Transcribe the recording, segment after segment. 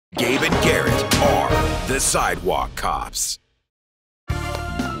Gabe and Garrett are the Sidewalk Cops.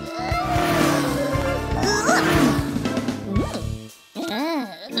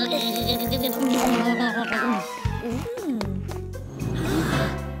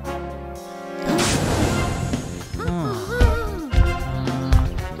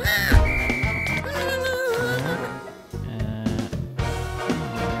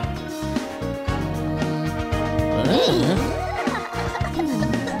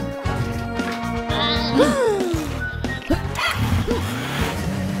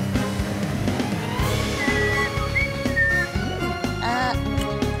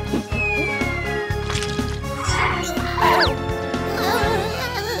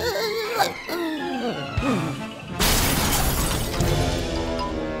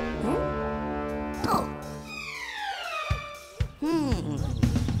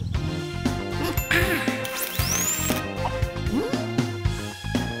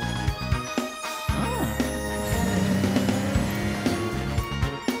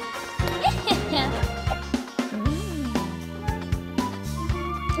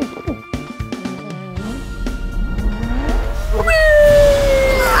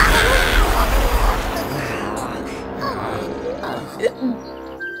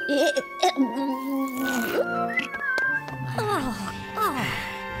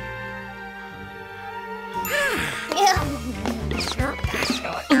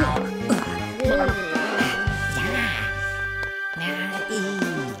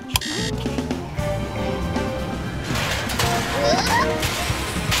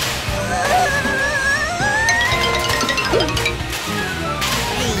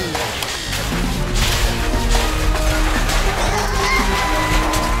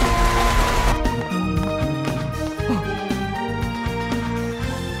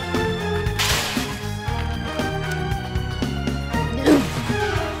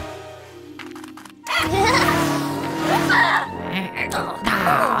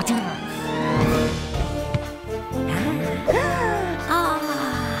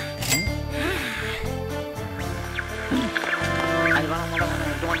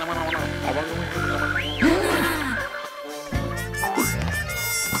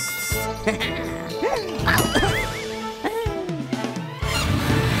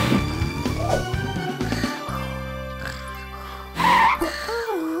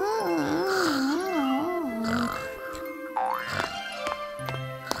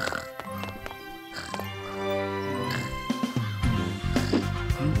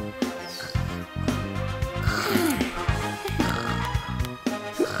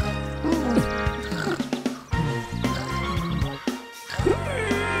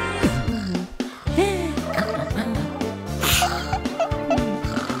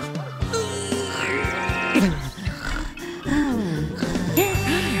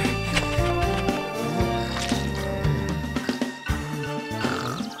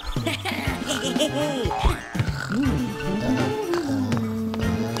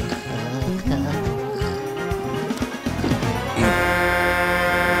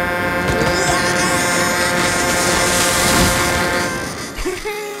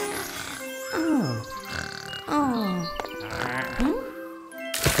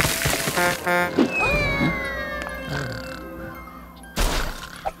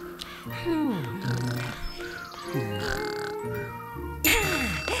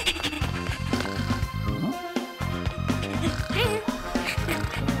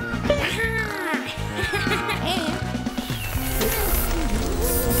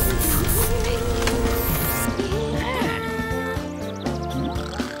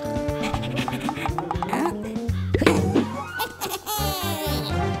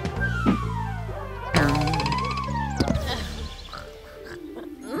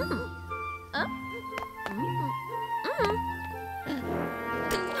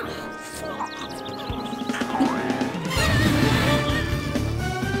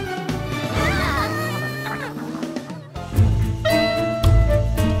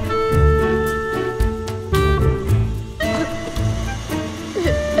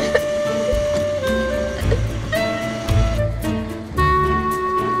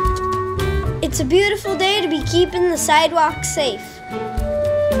 It's a beautiful day to be keeping the sidewalk safe.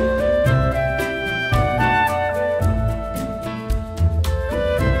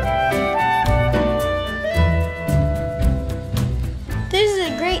 This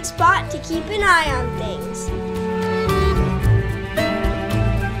is a great spot to keep an eye on things.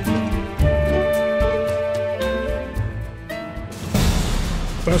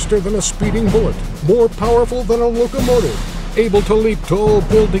 Faster than a speeding bullet, more powerful than a locomotive, able to leap tall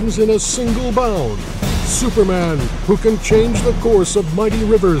buildings in a single bound. Superman, who can change the course of mighty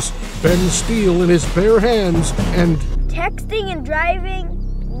rivers, bend steel in his bare hands, and... Texting and driving?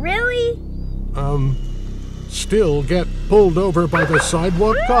 Really? still get pulled over by the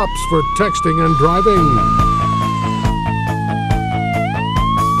Sidewalk Cops for texting and driving.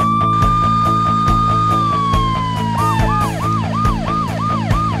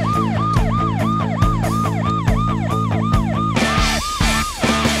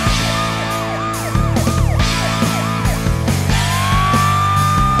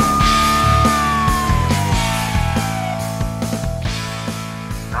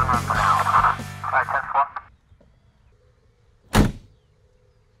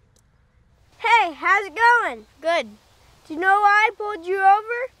 Hey, how's it going? Good. Do you know why I pulled you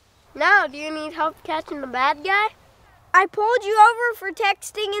over? No, do you need help catching the bad guy? I pulled you over for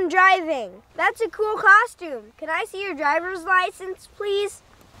texting and driving. That's a cool costume. Can I see your driver's license, please?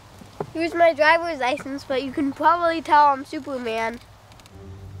 Here's my driver's license, but you can probably tell I'm Superman.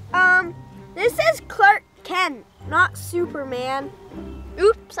 This says Clark Kent, not Superman.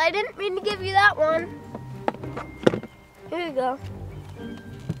 Oops, I didn't mean to give you that one. Here you go.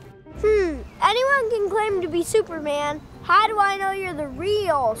 Anyone can claim to be Superman. How do I know you're the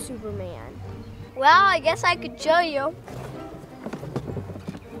real Superman? Well, I guess I could show you.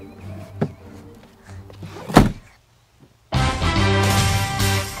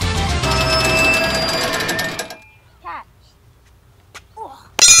 Catch. Oh.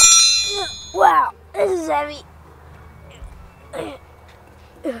 Wow, this is heavy.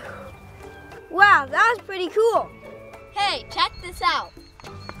 Wow, that was pretty cool. Hey, check this out.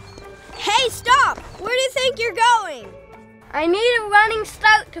 Hey, stop! Where do you think you're going? I need a running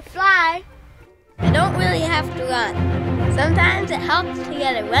start to fly. I don't really have to run. Sometimes it helps to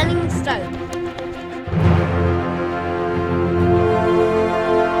get a running start.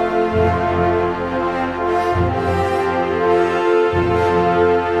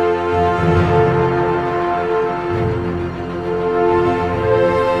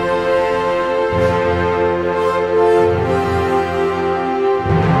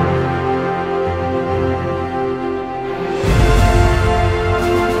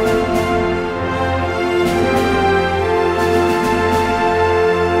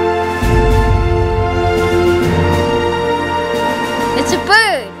 It's a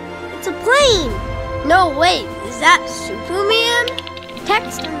bird. It's a plane. No, wait, is that Superman?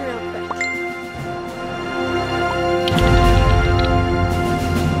 Text him real quick.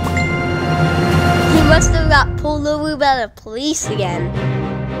 He must have got pulled over by the police again.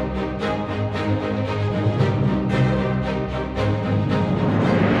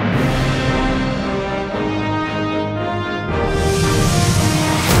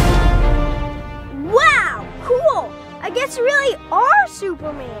 Wow, cool. I guess you really are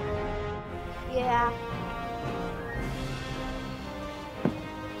Superman. Yeah.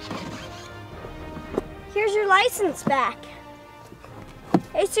 Here's your license back.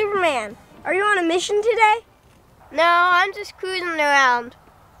 Hey, Superman, are you on a mission today? No, I'm just cruising around.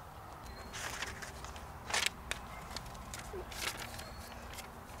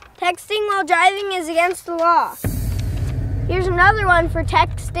 Texting while driving is against the law. Here's another one for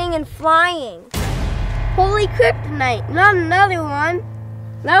texting and flying. Holy kryptonite, not another one.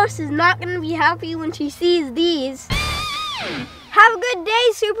 Lois is not going to be happy when she sees these. Have a good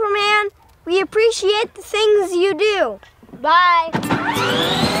day, Superman. We appreciate the things you do. Bye.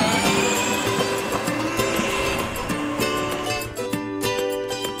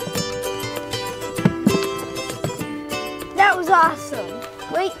 That was awesome.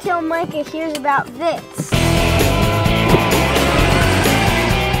 Wait till Micah hears about this.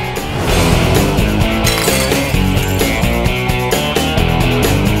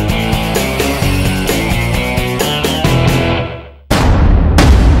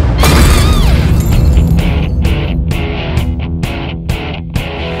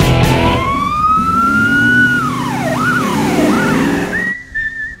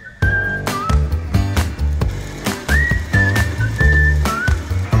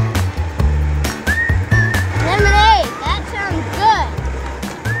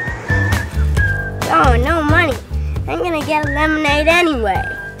 Oh, no money. I'm gonna get lemonade anyway.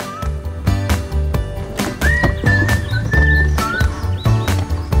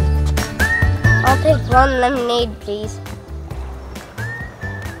 I'll take one lemonade, please.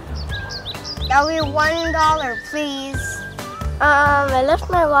 That'll be $1, please. I left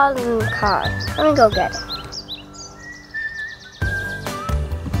my wallet in the car. Let me go get it.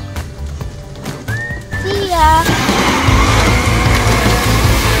 See ya.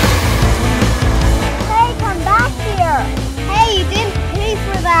 Hey, come back here. Hey, you didn't pay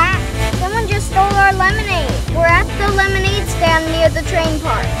for that. Someone just stole our lemonade. stand near the train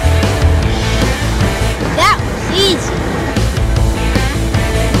park. That was easy.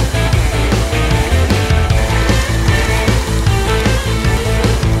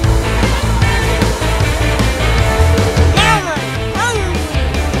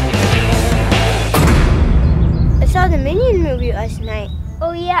 I saw the Minion movie last night.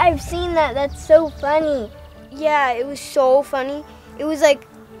 Oh yeah, I've seen that. That's so funny. Yeah, it was so funny. It was like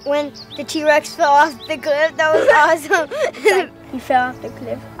when the T-Rex fell off the cliff. That was awesome. He fell off the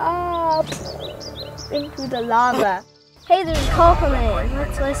cliff. Oh, into the lava. Hey, there's a call coming in.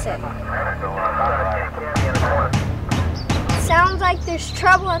 Let's listen. Sounds like there's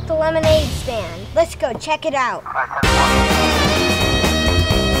trouble at the lemonade stand. Let's go check it out.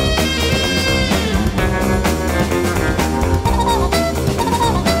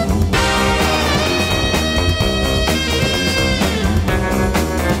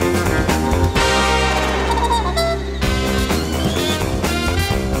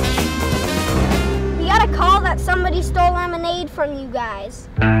 Somebody stole lemonade from you guys.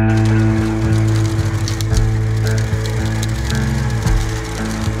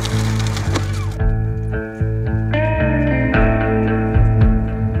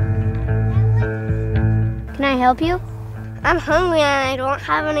 Can I help you? I'm hungry and I don't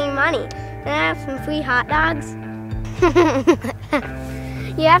have any money. Can I have some free hot dogs?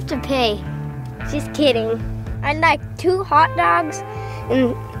 You have to pay. Just kidding. I'd like 2 hot dogs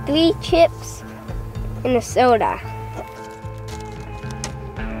and 3 chips and a soda.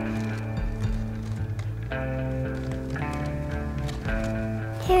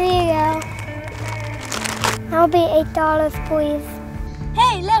 Here you go. That'll be $8, please.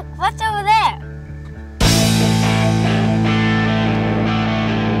 Hey, look, what's over there?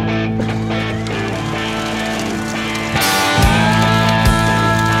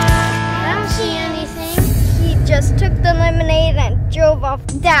 I don't see anything. He just took the lemonade and drove off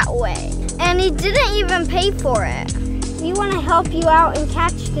that way. And he didn't even pay for it. We want to help you out and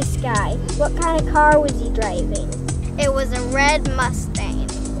catch this guy. What kind of car was he driving? It was a red Mustang.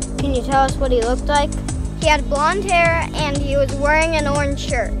 Can you tell us what he looked like? He had blonde hair and he was wearing an orange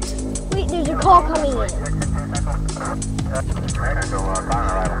shirt. Wait, there's a call coming in.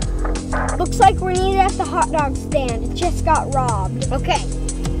 Looks like we're needed at the hot dog stand. It just got robbed. Okay.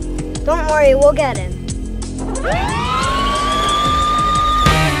 Don't worry, we'll get him.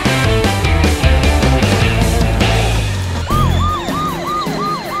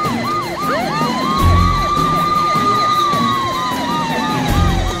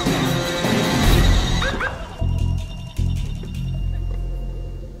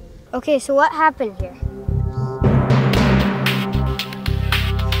 Okay, so what happened here?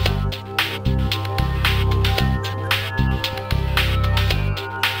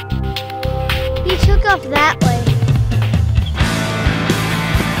 He took off that way.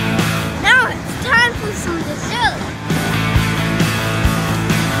 Now it's time for some dessert.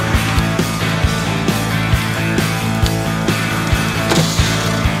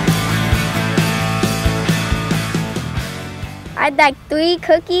 I'd like 3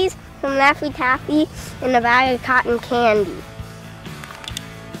 cookies from Laffy Taffy and a bag of cotton candy.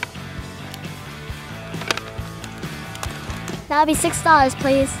 That'll be $6,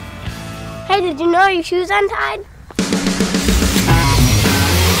 please. Hey, did you know your shoes untied?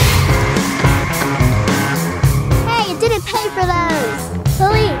 Hey, you didn't pay for those.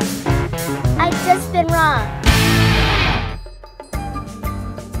 Police, I've just been robbed.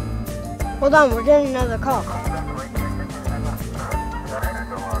 Hold on, we're getting another call.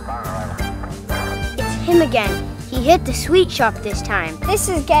 Him again. He hit the sweet shop this time. This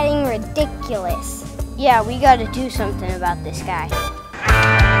is getting ridiculous. Yeah, we gotta do something about this guy.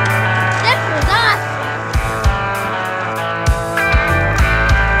 This was awesome.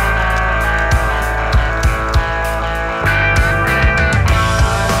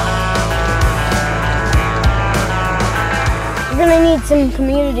 We're gonna need some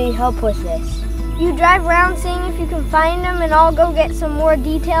community help with this. You drive around seeing if you can find them and I'll go get some more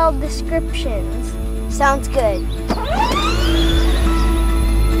detailed descriptions. Sounds good.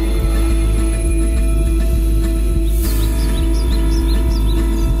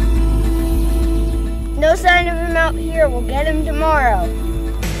 No sign of him out here. We'll get him tomorrow.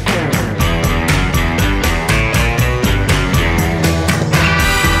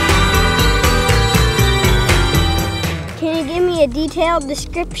 Can you give me a detailed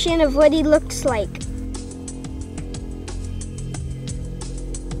description of what he looks like?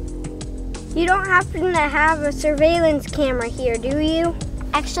 You don't happen to have a surveillance camera here, do you?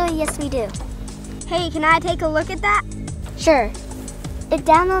 Actually, yes, we do. Hey, can I take a look at that? Sure. It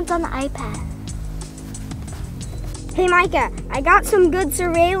downloads on the iPad. Hey Micah, I got some good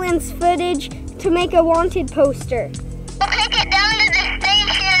surveillance footage to make a wanted poster. We'll take it down to the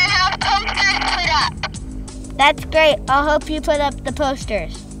station and have posters put up. That's great. I'll help you put up the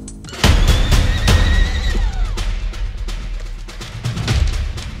posters.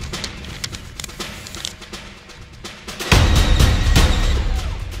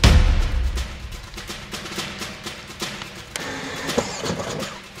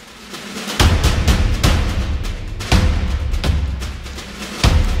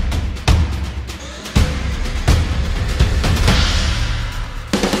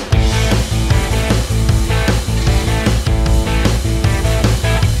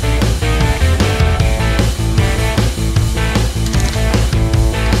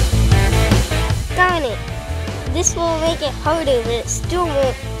 This will make it harder, but it still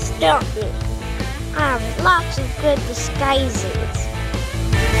won't stop me. I have lots of good disguises.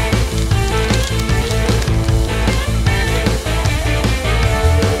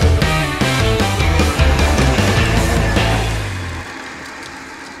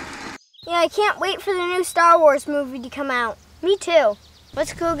 Yeah, I can't wait for the new Star Wars movie to come out. Me too.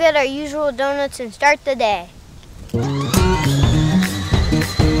 Let's go get our usual donuts and start the day.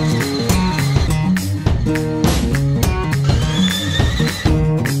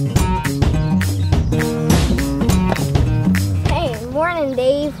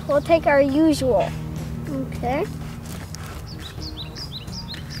 Dave, we'll take our usual. Okay.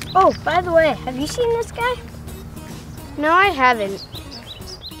 Oh, by the way, have you seen this guy? No, I haven't.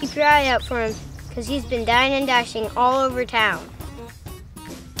 Keep your eye out for him, because he's been dying and dashing all over town.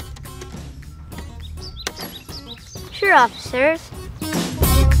 Sure, officers.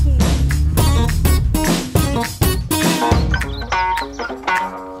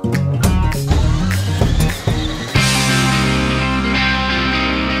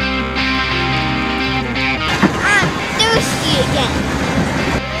 Again.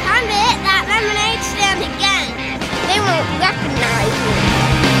 Time to hit that lemonade stand again. They won't recognize me.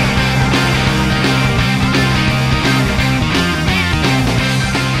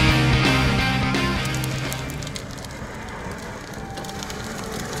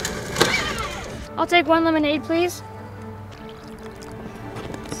 I'll take one lemonade, please.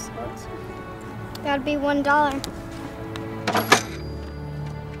 That'd be $1.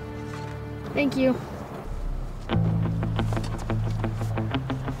 Thank you.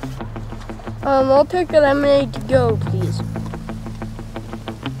 I'll take a lemonade to go, please.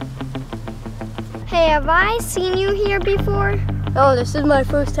 Hey, have I seen you here before? No, this is my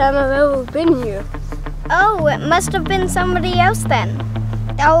first time I've ever been here. Oh, it must have been somebody else then.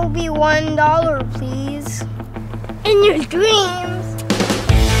 That will be $1, please. In your dreams.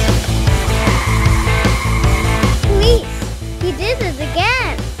 Police, he did it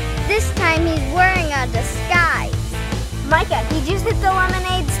again. This time he's wearing a disguise. Micah, he just hit the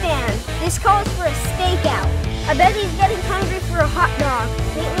lemonade stand. This calls for a stakeout. I bet he's getting hungry for a hot dog.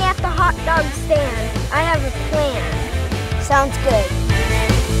 Meet me at the hot dog stand. I have a plan. Sounds good.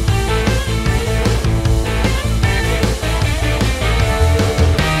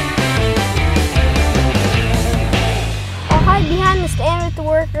 I'll hide behind the stand with the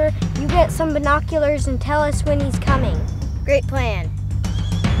worker. You get some binoculars and tell us when he's coming. Great plan.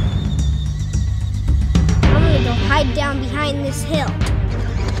 I'm gonna go hide down behind this hill.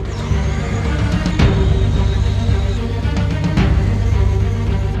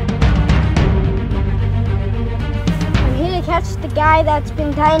 I'm here to catch the guy that's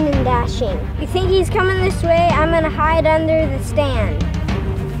been dying and dashing. You think he's coming this way? I'm gonna hide under the stand.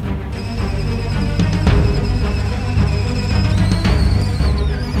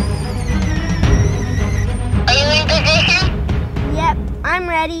 Are you in position? Yep, I'm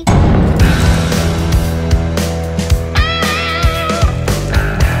ready.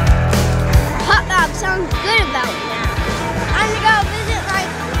 Sounds good about me now. I'm gonna go visit my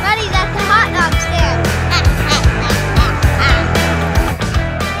buddies at the hot dog stand.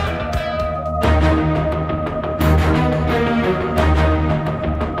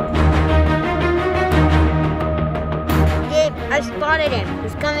 Gabe, I spotted him.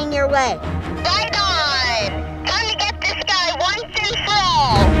 He's coming your way. Right on! Time to get this guy once and for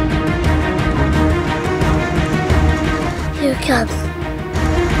all! Here it comes.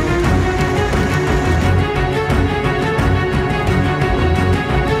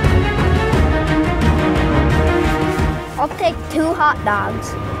 I'll take 2 hot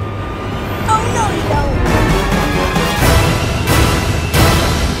dogs. Oh no, you don't.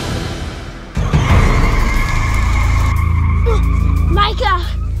 Micah,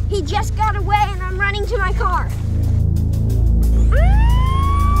 he just got away and I'm running to my car.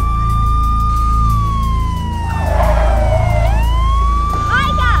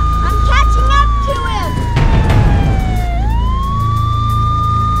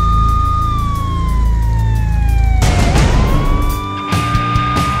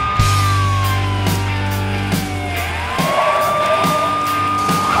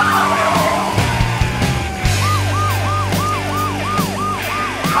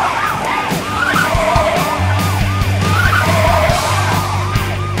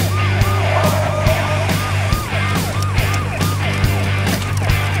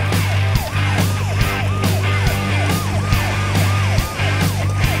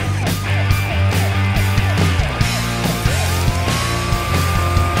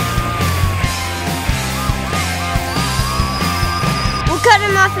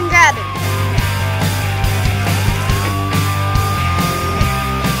 off and grab him.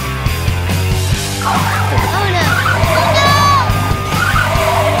 Oh no! Oh no!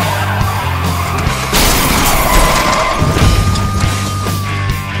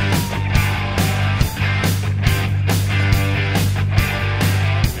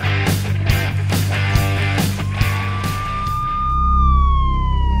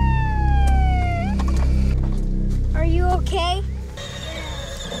 Are you okay?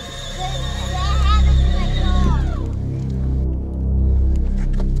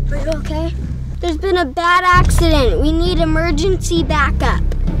 Are you okay? There's been a bad accident. We need emergency backup.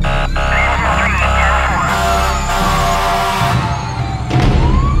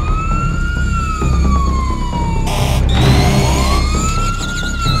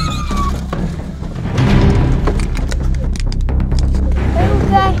 Little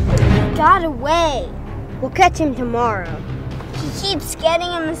guy got away. We'll catch him tomorrow. He keeps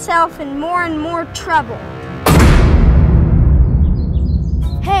getting himself in more and more trouble.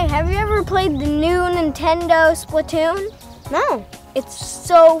 Hey, have you ever played the new Nintendo Splatoon? No. It's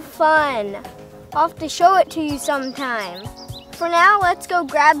so fun. I'll have to show it to you sometime. For now, let's go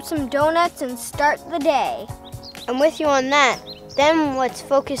grab some donuts and start the day. I'm with you on that. Then let's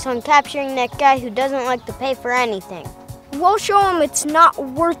focus on capturing that guy who doesn't like to pay for anything. We'll show him it's not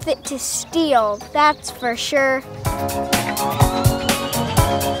worth it to steal, that's for sure.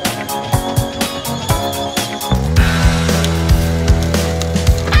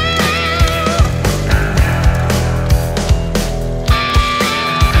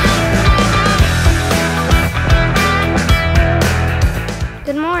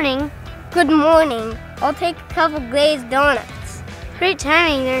 Good morning. Good morning. I'll take a couple glazed donuts. Great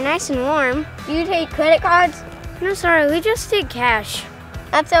timing, they're nice and warm. Do you take credit cards? No, sorry, we just did cash.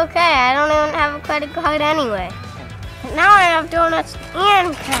 That's okay, I don't even have a credit card anyway. Now I have donuts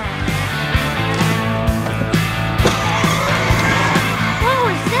and cash. What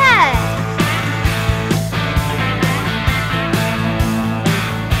was that?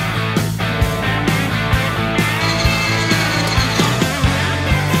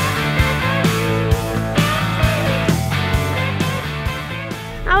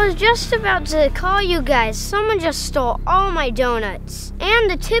 I was just about to call you guys. Someone just stole all my donuts and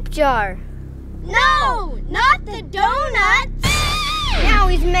the tip jar. No, not the donuts. Now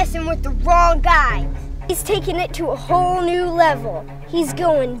he's messing with the wrong guy. He's taking it to a whole new level. He's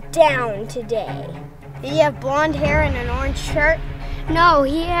going down today. Did he have blonde hair and an orange shirt? No,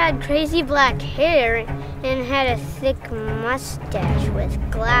 he had crazy black hair and had a thick mustache with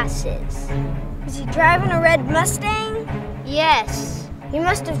glasses. Was he driving a red Mustang? Yes. He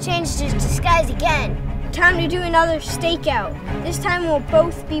must have changed his disguise again. Time to do another stakeout. This time we'll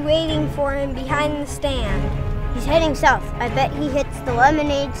both be waiting for him behind the stand. He's heading south. I bet he hits the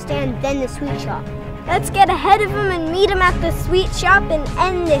lemonade stand, then the sweet shop. Let's get ahead of him and meet him at the sweet shop and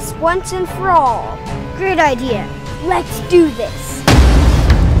end this once and for all. Great idea. Let's do this.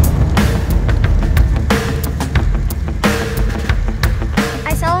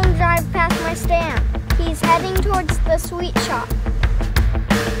 I saw him drive past my stand. He's heading towards the sweet shop.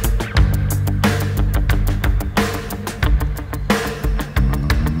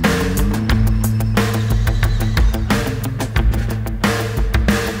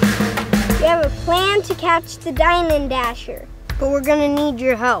 Plan to catch the Dine & Dasher, but we're gonna need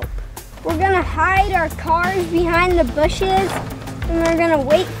your help. We're gonna hide our cars behind the bushes, and we're gonna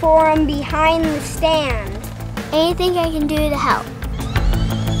wait for them behind the stand. Anything I can do to help?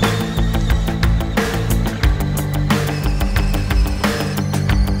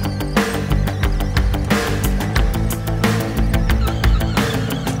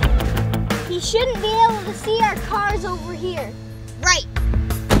 He shouldn't be able to see our cars over here. Right.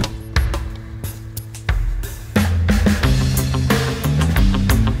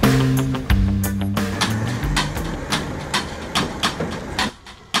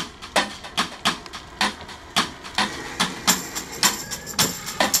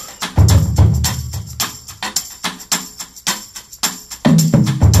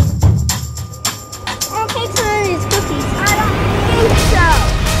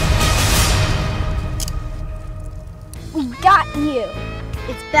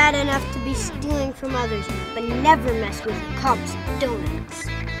 It's bad enough to be stealing from others, but never mess with the cops' donuts.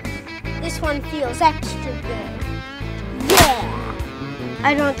 This one feels extra good. Yeah!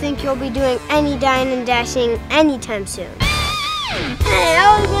 I don't think you'll be doing any Dine & Dashing anytime soon. Hey,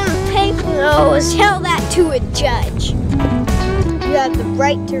 I was gonna pay for those. Tell that to a judge. You have the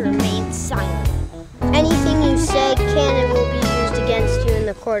right to remain silent. Anything you say can and will be used against you in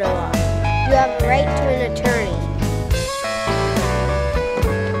the court of law. You have the right to an attorney.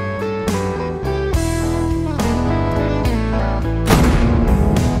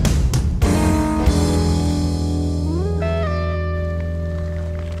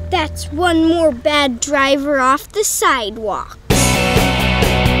 That's one more bad driver off the sidewalk.